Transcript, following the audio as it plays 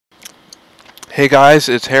Hey guys,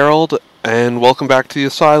 it's Harold, and welcome back to the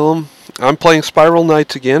Asylum. I'm playing Spiral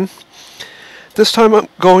Knights again. This time I'm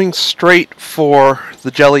going straight for the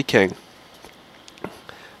Jelly King.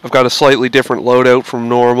 I've got a slightly different loadout from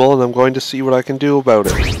normal, and I'm going to see what I can do about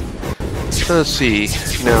it. Let's see.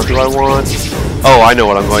 Now, do I want... Oh, I know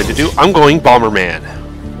what I'm going to do. I'm going Bomberman.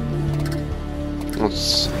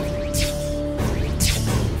 Let's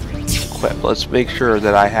equip. Let's make sure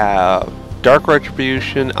that I have Dark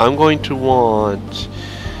Retribution. I'm going to want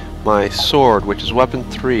my sword, which is weapon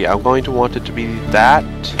 3. I'm going to want it to be that.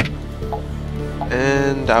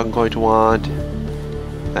 And I'm going to want...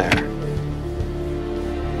 there.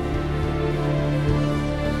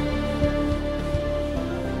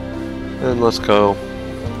 And let's go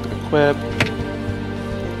equip.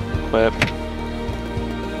 Equip.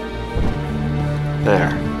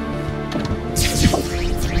 There.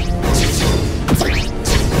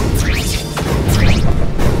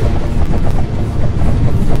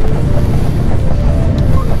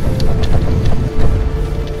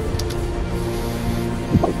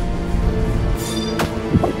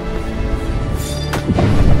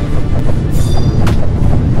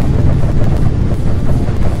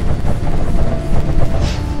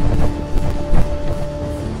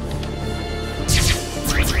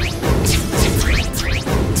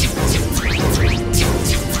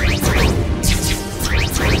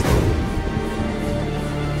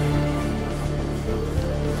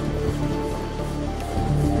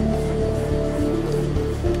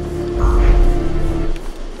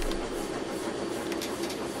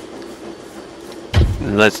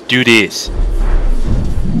 Let's do this.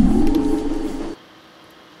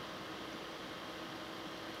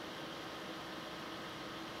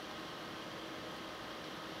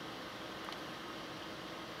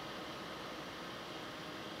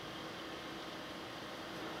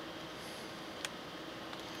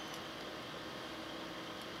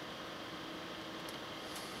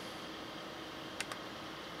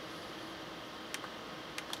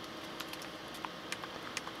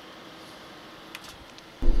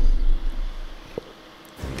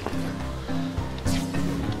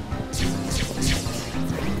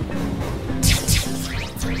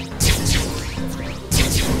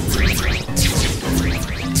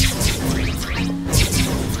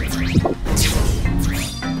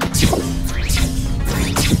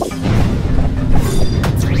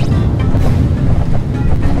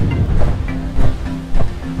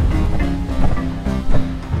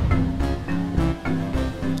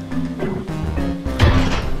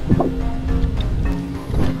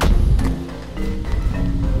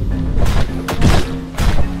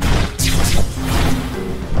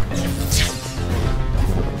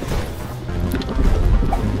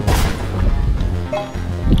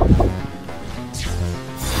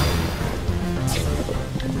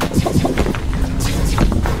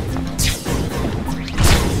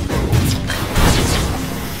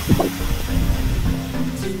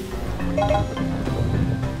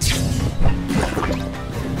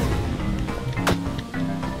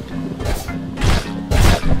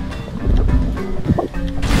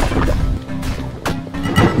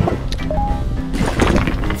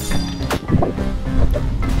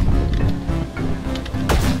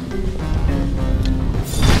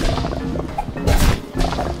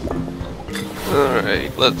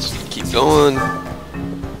 Alright, let's keep going.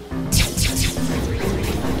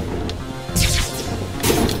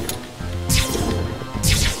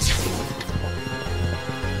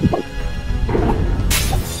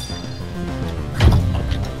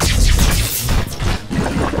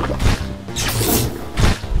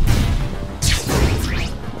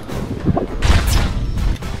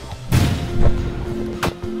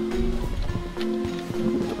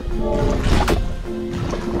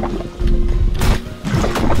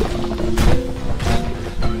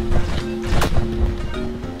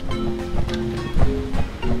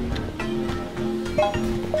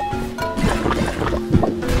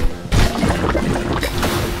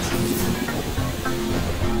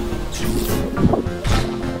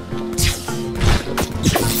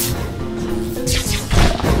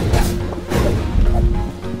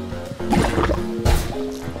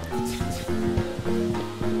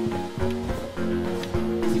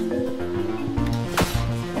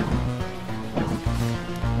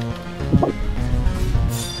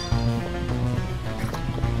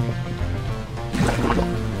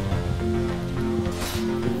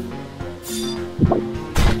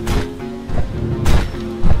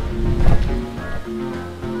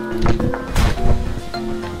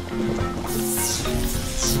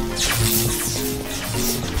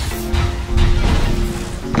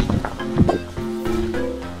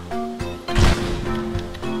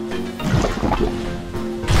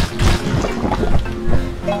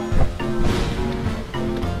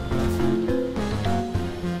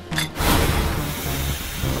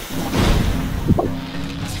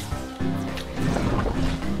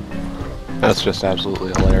 That's just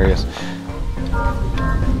absolutely hilarious.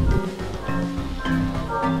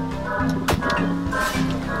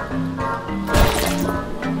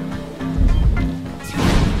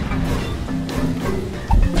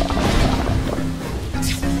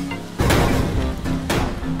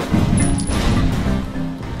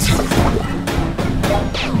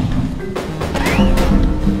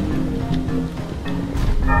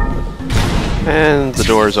 And the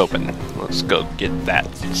door is open. Let's go get that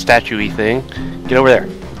statue-y thing. Get over there.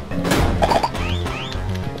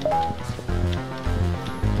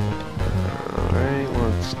 Alright,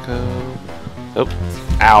 let's go. Oh,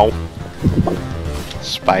 ow.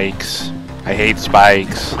 Spikes. I hate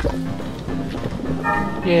spikes.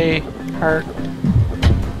 Yay, heart.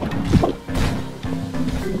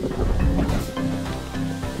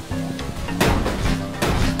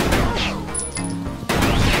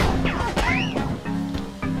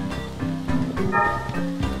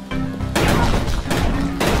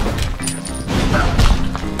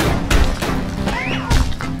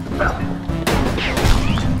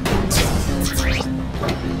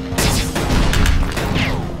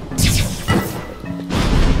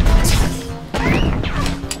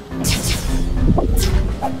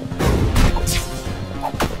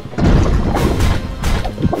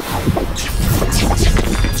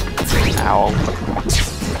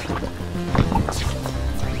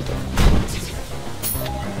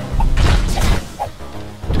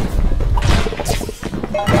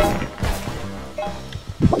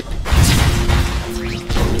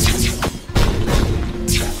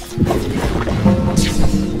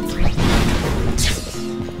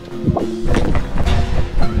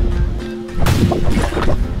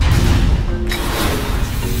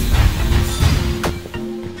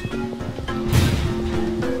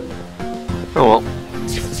 Oh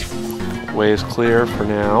well, way is clear for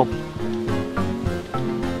now.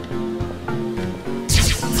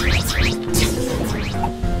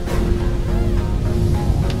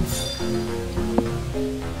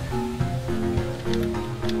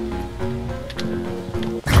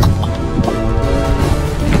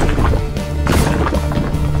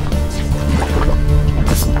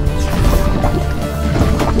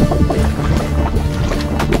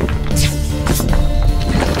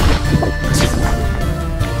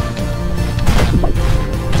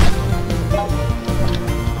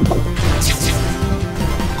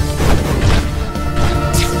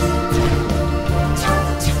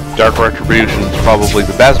 Dark Retribution is probably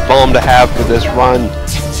the best bomb to have for this run.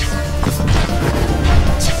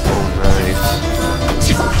 Oh, nice.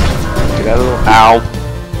 Get out of the... Ow.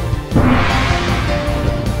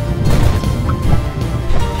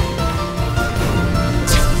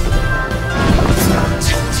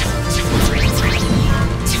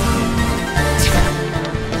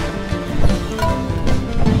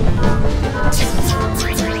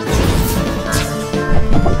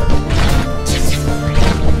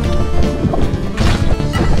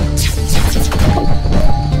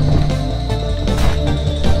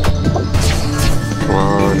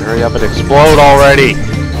 Hurry up and explode already!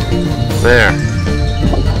 There.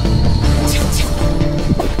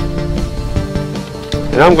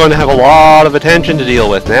 And I'm going to have a lot of attention to deal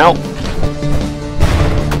with now.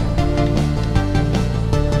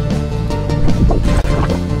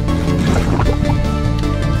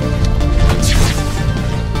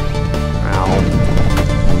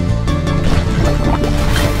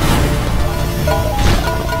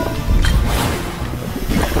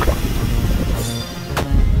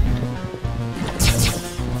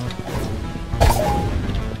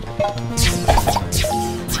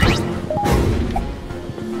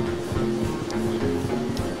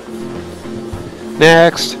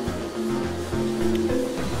 Next.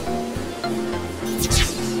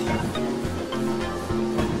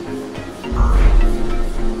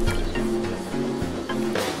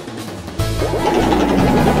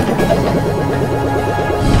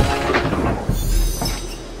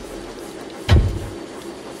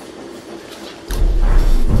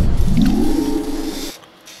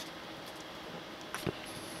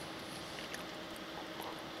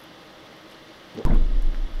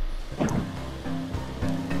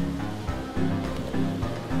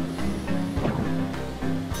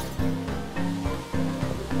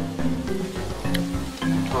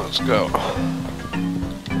 Let's go.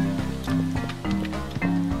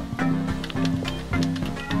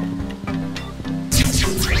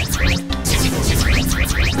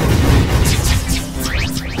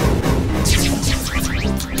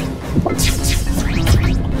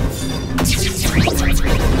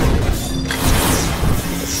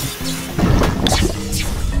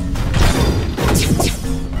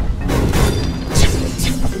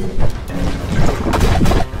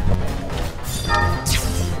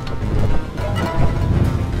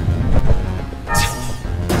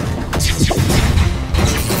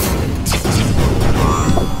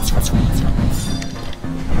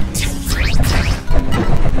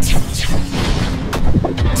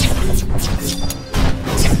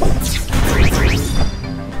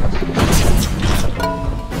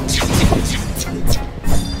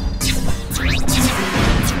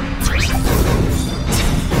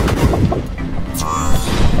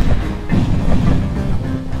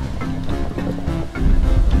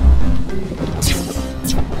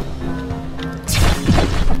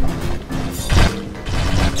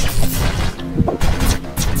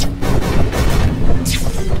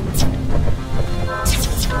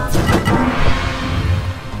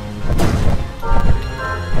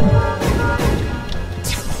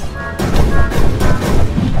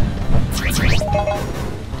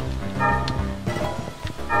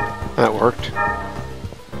 That worked.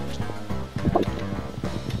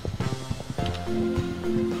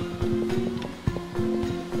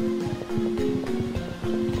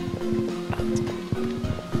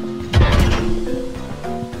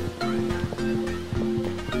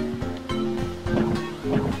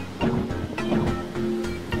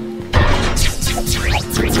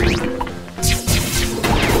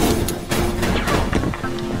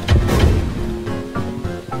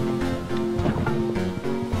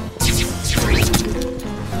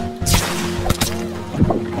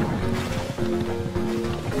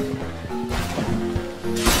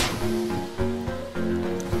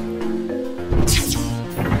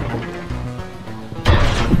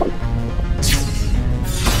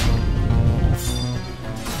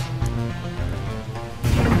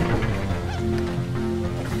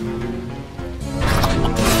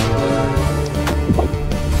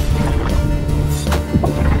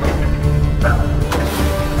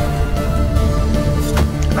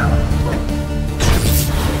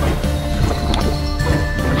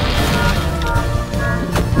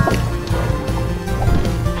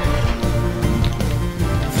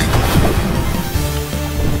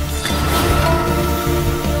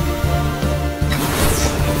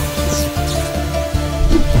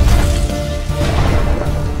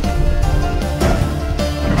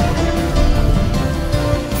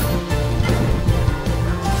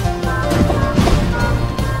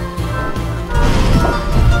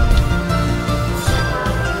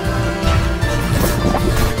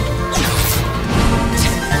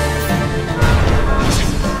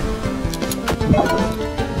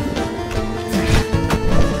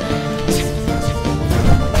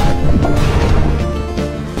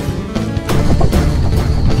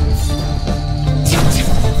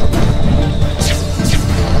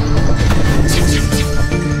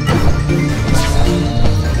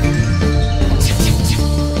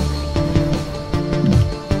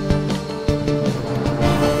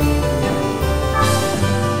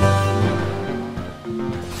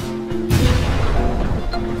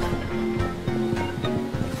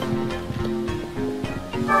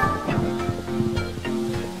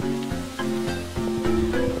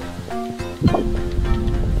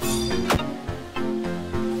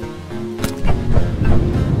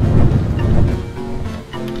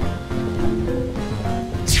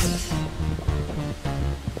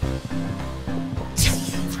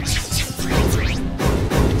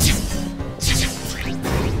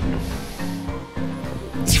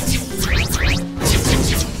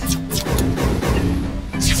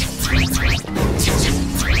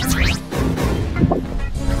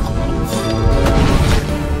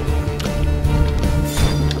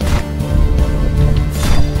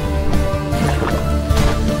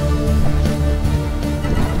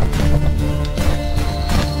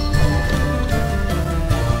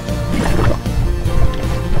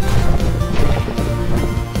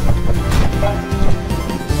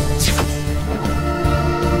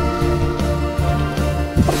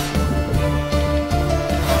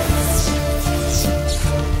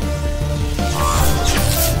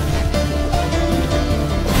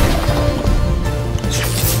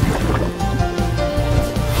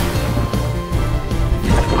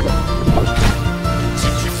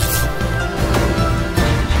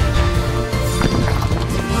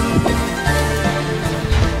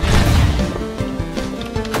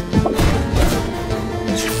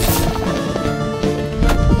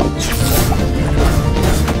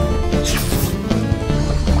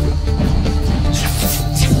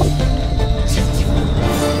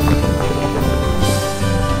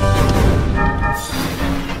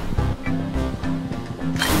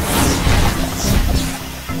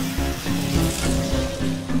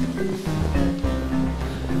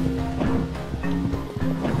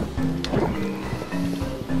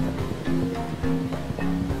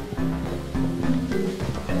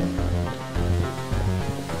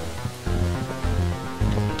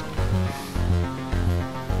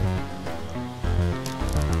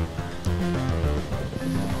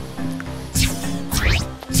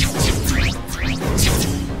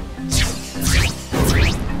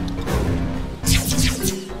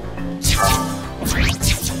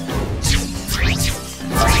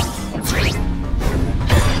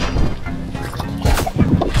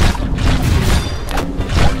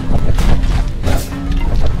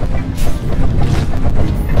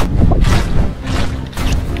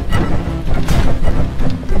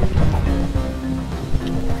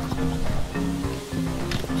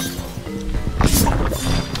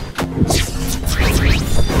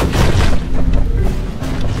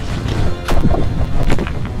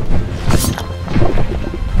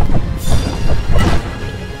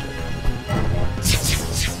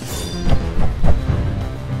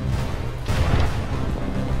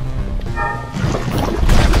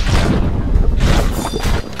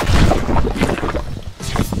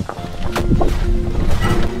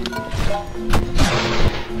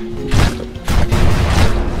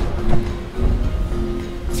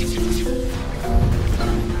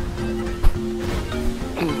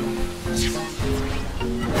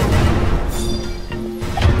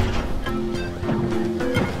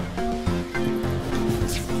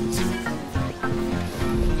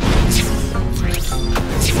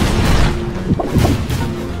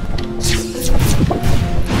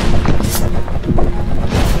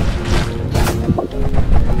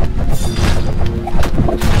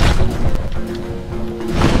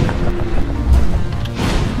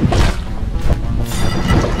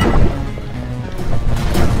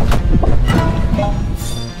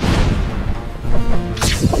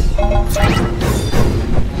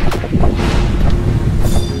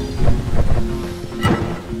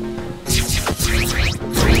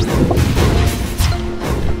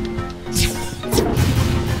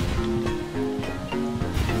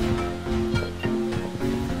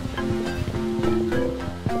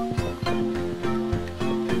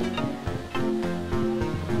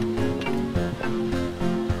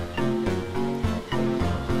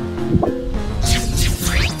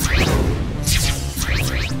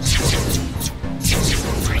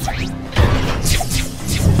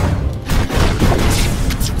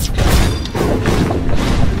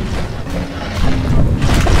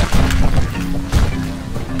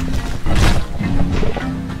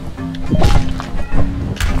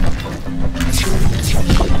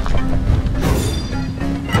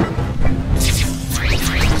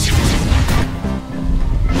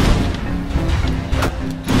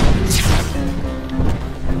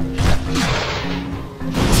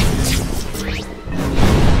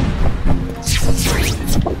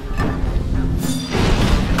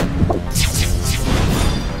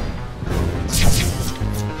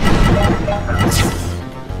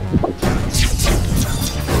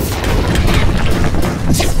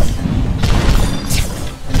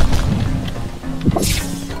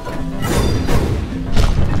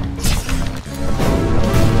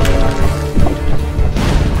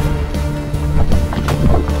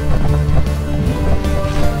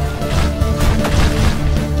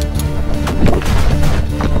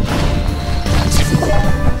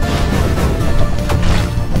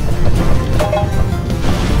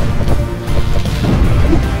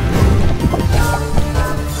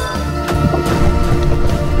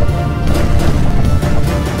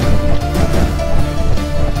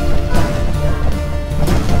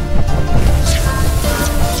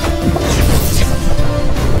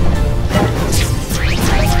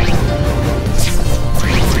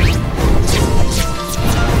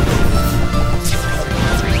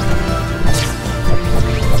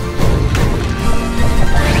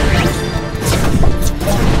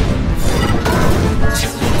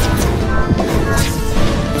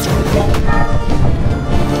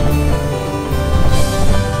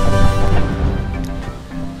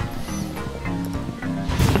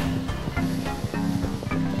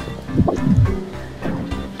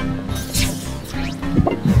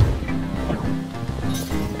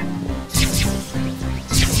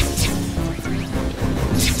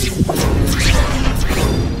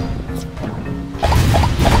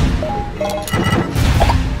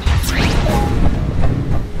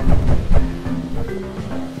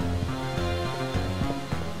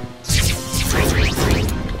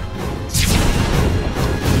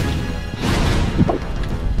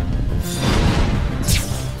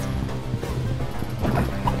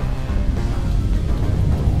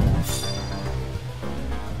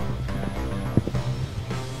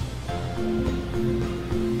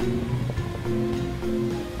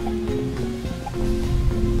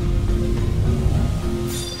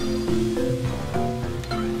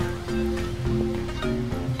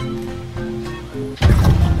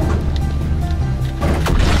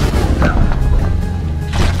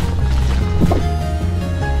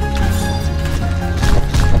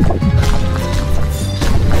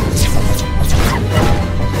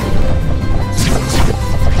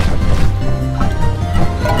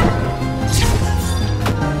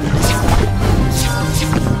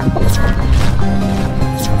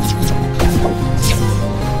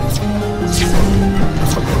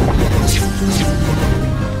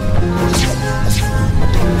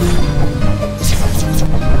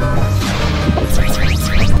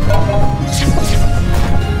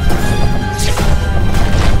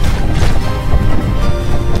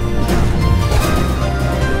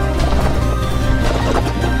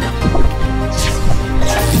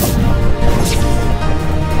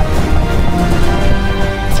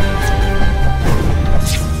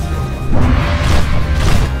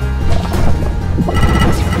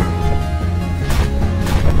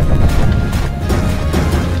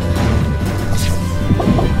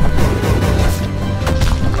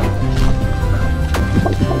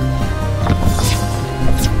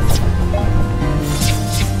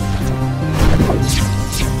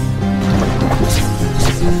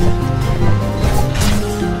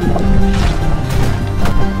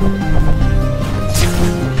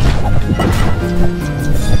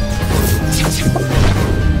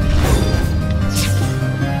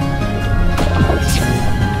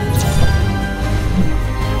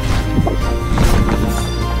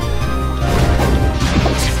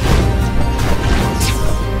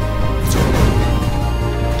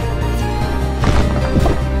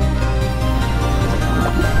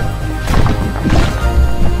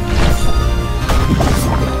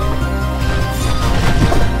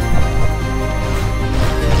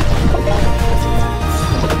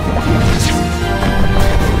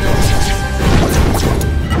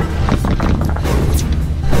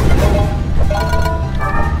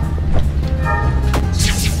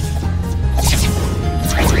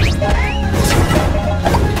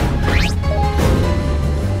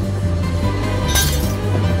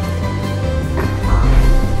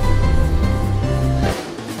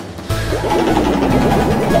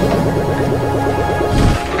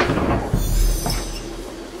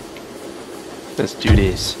 Let's do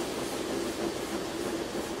this.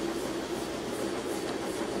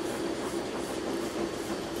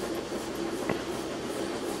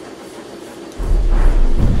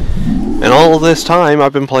 And all of this time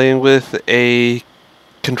I've been playing with a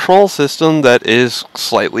control system that is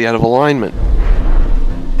slightly out of alignment.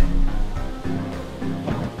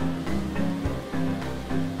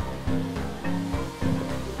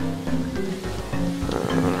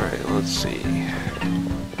 Alright, let's see.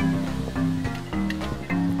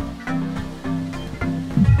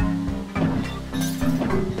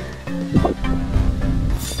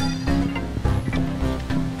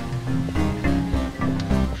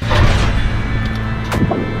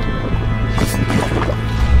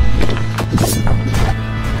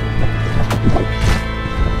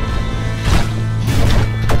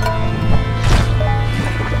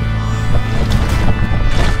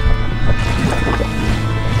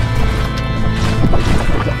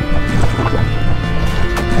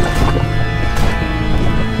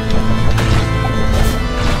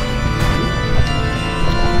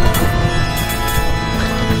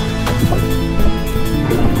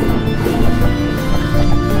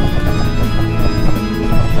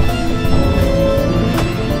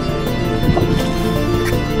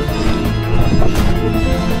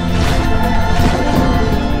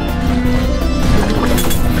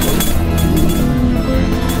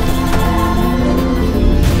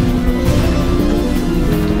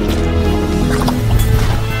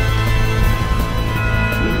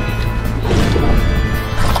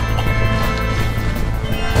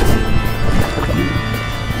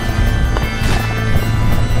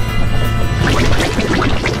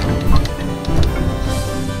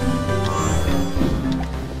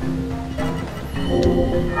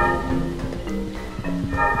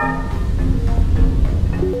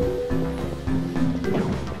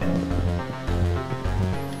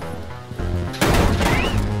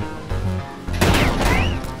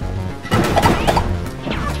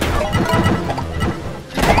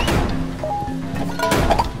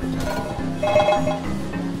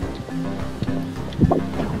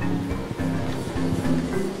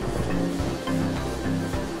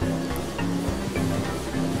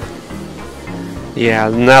 Yeah,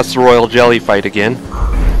 and that's the Royal Jelly fight again.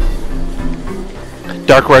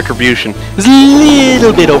 Dark Retribution is a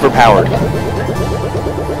little bit overpowered.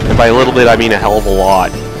 And by a little bit, I mean a hell of a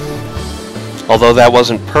lot. Although that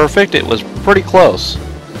wasn't perfect, it was pretty close.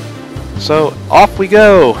 So, off we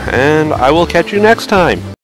go, and I will catch you next time.